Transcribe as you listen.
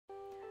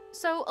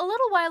So a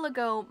little while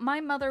ago,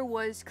 my mother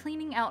was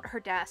cleaning out her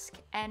desk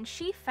and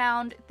she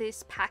found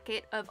this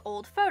packet of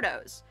old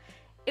photos.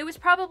 It was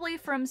probably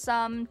from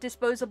some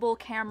disposable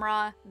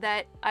camera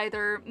that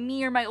either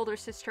me or my older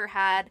sister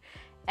had,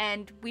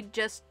 and we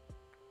just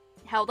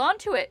held on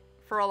to it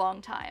for a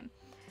long time.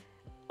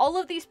 All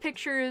of these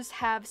pictures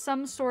have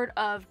some sort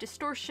of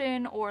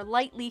distortion or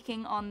light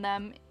leaking on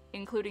them,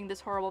 including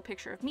this horrible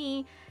picture of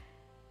me.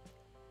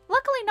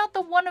 Luckily not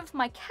the one of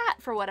my cat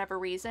for whatever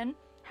reason.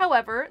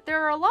 However,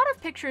 there are a lot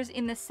of pictures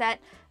in this set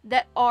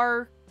that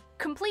are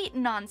complete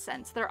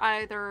nonsense. They're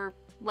either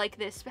like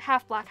this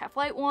half black, half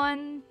white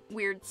one,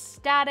 weird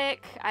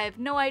static, I have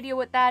no idea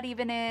what that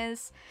even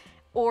is,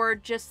 or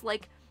just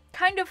like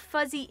kind of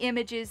fuzzy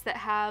images that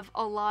have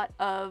a lot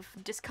of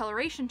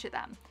discoloration to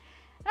them.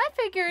 And I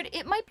figured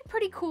it might be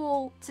pretty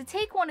cool to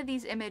take one of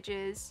these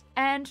images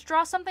and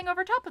draw something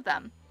over top of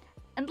them.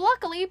 And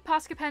luckily,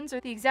 Posca Pens are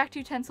the exact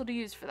utensil to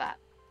use for that.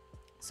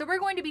 So we're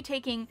going to be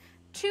taking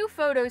 2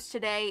 photos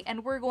today,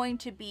 and we're going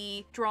to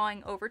be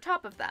drawing over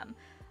top of them.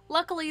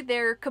 Luckily,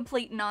 they're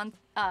complete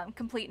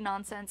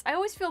nonsense. I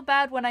always feel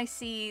bad when I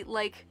see,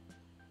 like,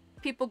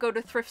 people go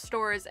to thrift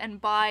stores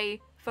and buy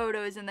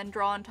photos and then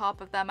draw on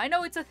top of them. I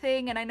know it's a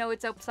thing, and I know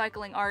it's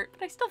upcycling art,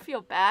 but I still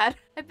feel bad.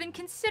 I've been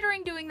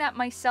considering doing that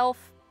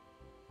myself,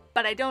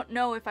 but I don't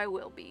know if I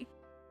will be.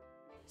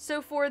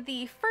 So for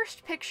the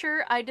first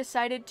picture, I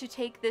decided to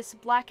take this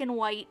black and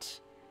white,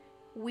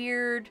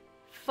 weird,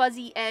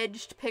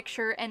 fuzzy-edged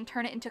picture and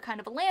turn it into kind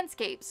of a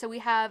landscape. So we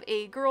have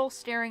a girl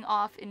staring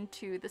off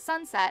into the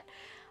sunset.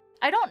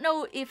 I don't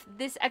know if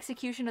this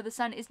execution of the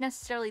sun is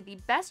necessarily the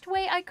best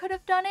way I could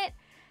have done it.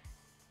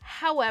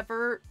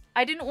 However,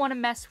 I didn't want to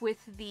mess with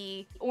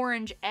the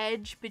orange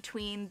edge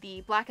between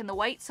the black and the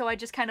white, so I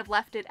just kind of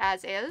left it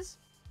as is.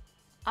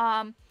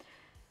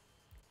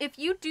 If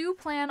you do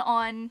plan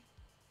on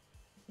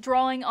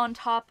drawing on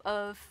top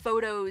of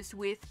photos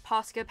with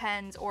Posca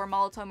pens or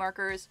Molotow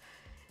markers,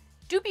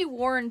 do be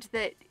warned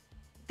that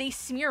they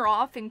smear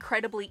off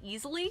incredibly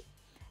easily,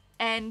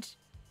 and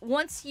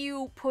once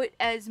you put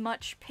as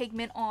much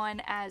pigment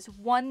on as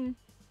one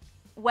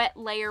wet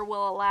layer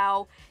will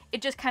allow, it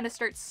just kind of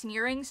starts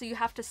smearing, so you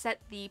have to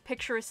set the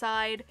picture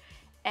aside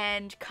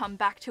and come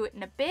back to it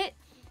in a bit.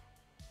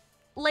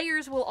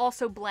 Layers will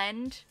also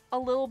blend a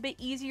little bit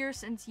easier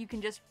since you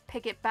can just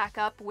pick it back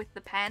up with the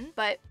pen,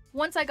 but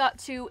once I got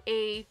to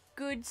a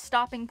good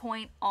stopping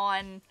point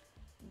on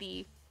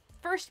the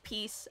first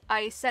piece,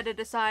 I set it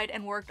aside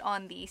and worked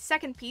on the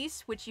second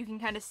piece, which you can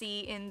kind of see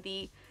in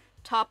the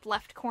top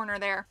left corner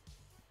there.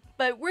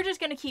 But we're just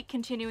going to keep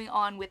continuing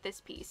on with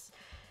this piece.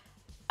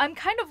 I'm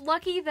kind of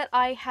lucky that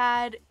I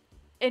had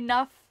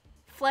enough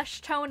flesh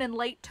tone and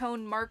light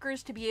tone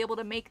markers to be able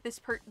to make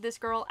this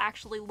girl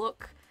actually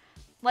look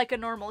like a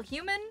normal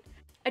human.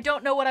 I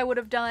don't know what I would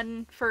have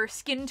done for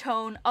skin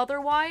tone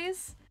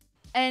otherwise,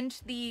 and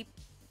the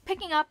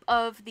picking up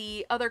of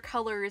the other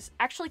colors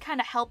actually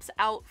kind of helps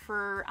out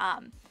for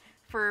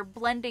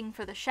blending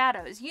for the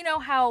shadows. You know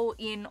how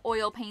in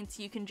oil paints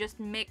you can just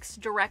mix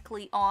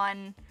directly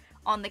on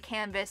the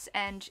canvas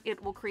and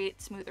it will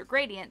create smoother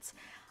gradients.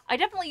 I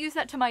definitely use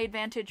that to my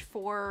advantage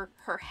for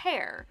her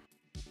hair.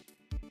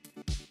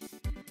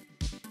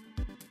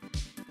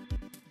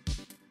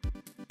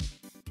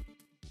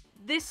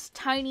 This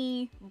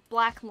tiny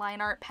black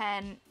line art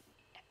pen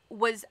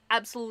was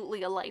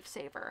absolutely a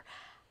lifesaver.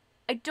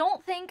 I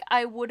don't think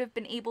I would have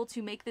been able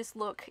to make this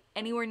look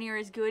anywhere near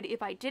as good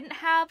if I didn't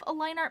have a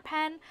line art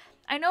pen.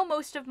 I know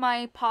most of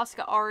my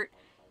Posca art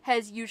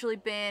has usually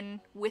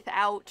been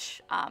without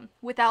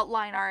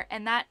line art,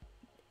 and that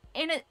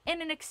in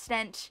an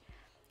extent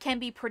can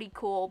be pretty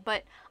cool,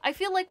 but I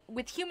feel like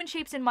with human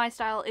shapes in my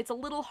style, it's a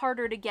little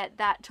harder to get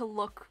that to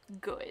look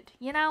good,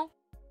 you know?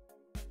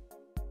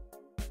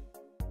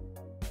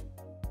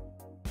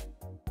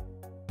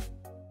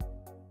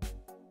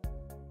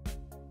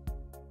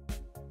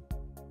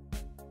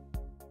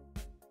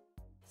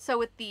 So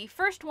with the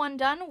first one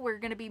done, we're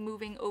going to be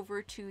moving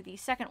over to the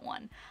second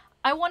one.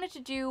 I wanted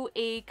to do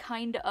a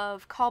kind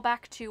of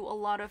callback to a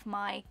lot of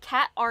my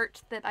cat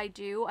art that I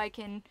do. I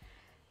can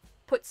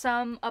put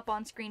some up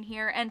on screen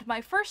here, and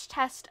my first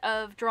test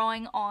of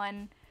drawing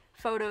on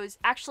photos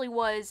actually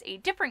was a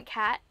different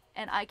cat,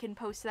 and I can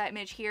post that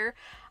image here.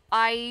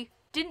 I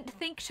didn't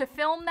think to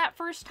film that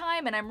first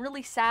time, and I'm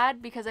really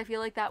sad because I feel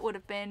like that would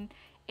have been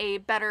a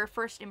better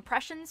first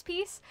impressions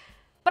piece.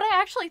 But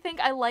I actually think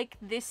I like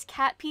this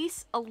cat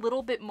piece a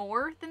little bit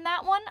more than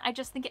that one. I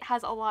just think it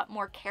has a lot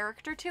more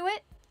character to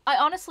it. I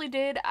honestly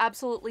did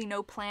absolutely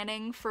no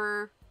planning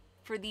for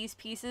these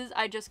pieces.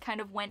 I just kind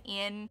of went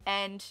in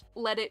and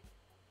let it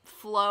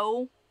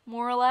flow,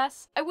 more or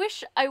less. I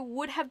wish I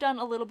would have done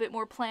a little bit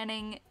more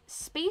planning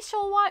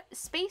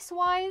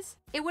space-wise.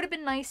 It would have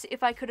been nice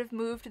if I could have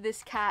moved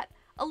this cat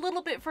a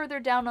little bit further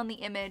down on the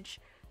image,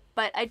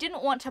 but I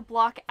didn't want to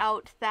block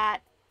out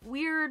that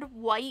weird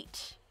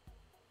white,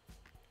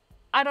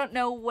 I don't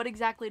know what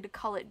exactly to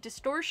call it,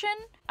 distortion.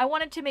 I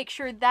wanted to make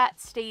sure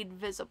that stayed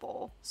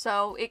visible,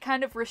 so it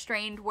kind of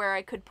restrained where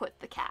I could put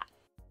the cat.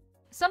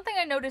 Something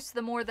I noticed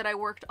the more that I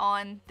worked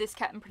on this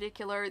cat in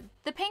particular,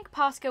 the pink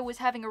Posca was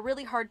having a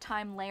really hard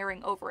time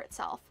layering over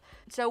itself.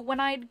 So when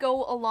I'd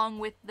go along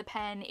with the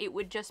pen, it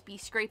would just be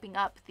scraping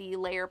up the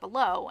layer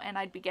below, and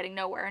I'd be getting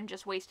nowhere and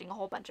just wasting a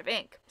whole bunch of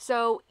ink.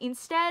 So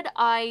instead,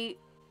 I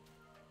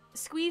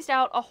squeezed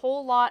out a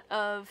whole lot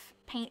of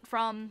paint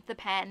from the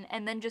pen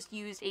and then just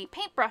used a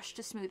paintbrush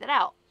to smooth it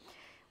out.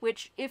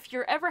 Which, if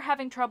you're ever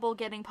having trouble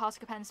getting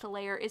Posca pens to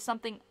layer, is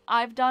something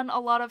I've done a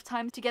lot of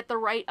times to get the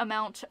right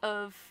amount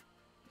of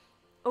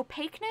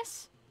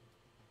opaqueness,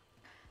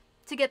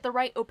 to get the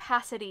right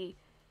opacity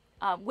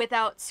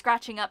without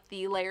scratching up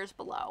the layers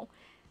below.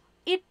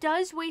 It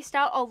does waste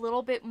out a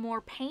little bit more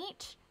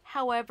paint,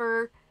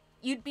 however,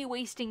 you'd be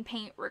wasting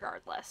paint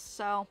regardless,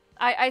 so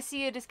I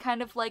see it as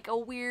kind of like a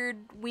weird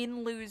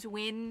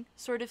win-lose-win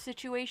sort of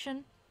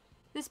situation.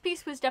 This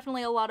piece was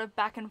definitely a lot of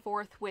back and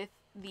forth with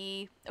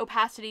the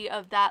opacity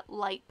of that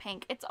light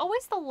pink. It's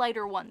always the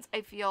lighter ones, I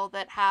feel,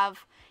 that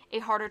have a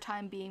harder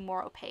time being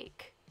more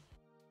opaque.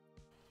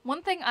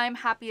 One thing I'm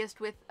happiest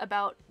with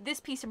about this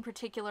piece in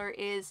particular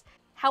is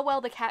how well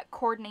the cat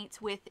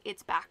coordinates with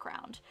its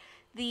background.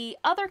 The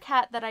other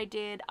cat that I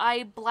did,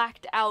 I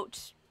blacked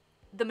out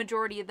the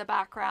majority of the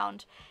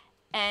background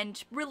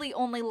and really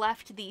only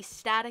left the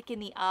static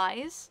in the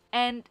eyes,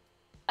 and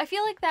I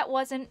feel like that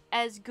wasn't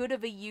as good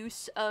of a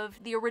use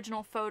of the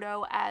original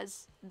photo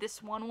as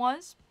this one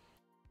was.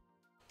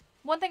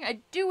 One thing I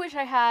do wish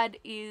I had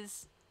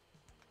is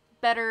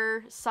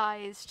better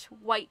sized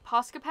white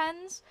Posca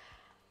pens.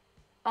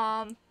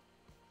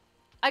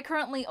 I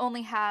currently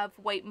only have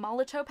white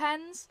Molotow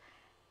pens,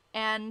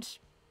 and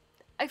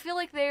I feel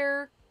like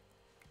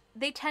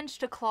they tend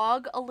to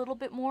clog a little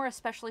bit more,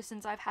 especially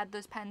since I've had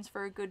those pens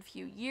for a good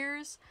few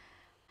years.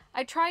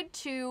 I tried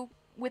to,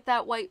 with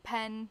that white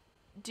pen,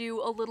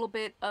 do a little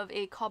bit of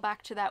a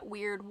callback to that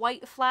weird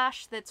white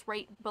flash that's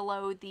right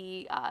below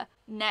the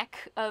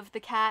neck of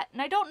the cat,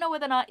 and I don't know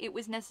whether or not it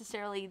was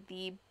necessarily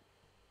the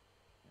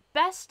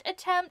best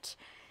attempt.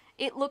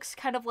 It looks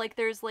kind of like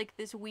there's like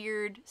this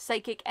weird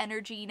psychic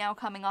energy now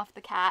coming off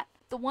the cat.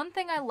 The one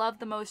thing I love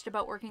the most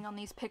about working on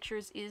these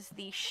pictures is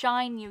the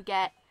shine you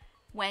get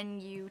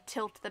when you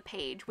tilt the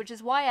page, which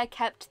is why I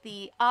kept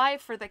the eye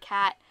for the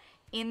cat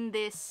in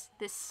this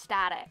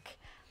static.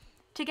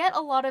 To get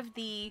a lot of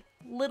the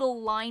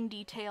little line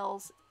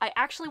details, I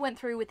actually went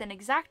through with an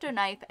X-Acto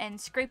knife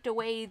and scraped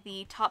away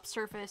the top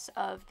surface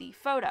of the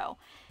photo.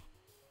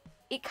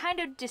 It kind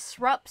of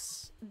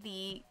disrupts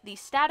the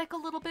static a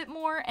little bit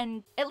more,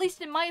 and at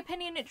least in my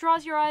opinion, it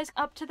draws your eyes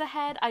up to the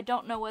head. I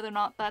don't know whether or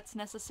not that's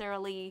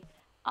necessarily,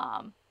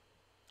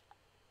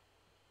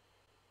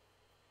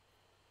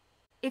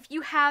 if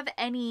you have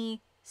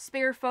any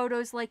spare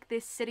photos like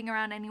this sitting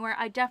around anywhere,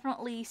 I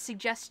definitely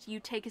suggest you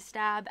take a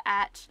stab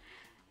at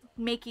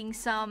making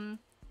some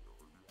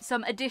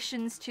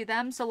additions to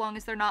them, so long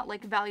as they're not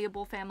like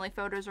valuable family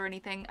photos or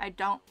anything. I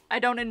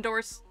don't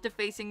endorse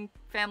defacing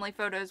family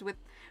photos with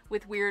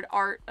weird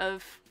art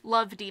of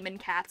love demon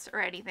cats or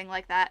anything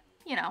like that,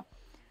 you know.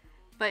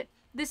 But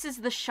this is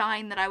the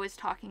shine that I was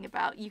talking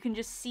about. You can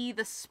just see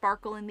the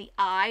sparkle in the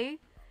eye,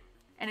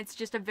 and it's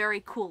just a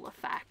very cool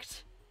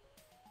effect.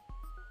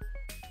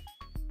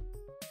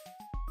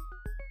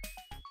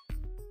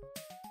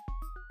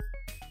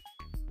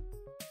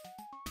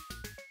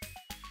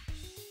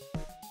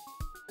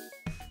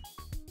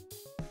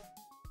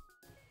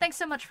 Thanks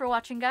so much for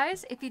watching,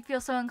 guys. If you'd feel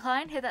so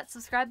inclined, hit that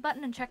subscribe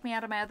button and check me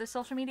out on my other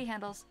social media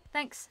handles.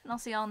 Thanks, and I'll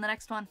see y'all in the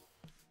next one.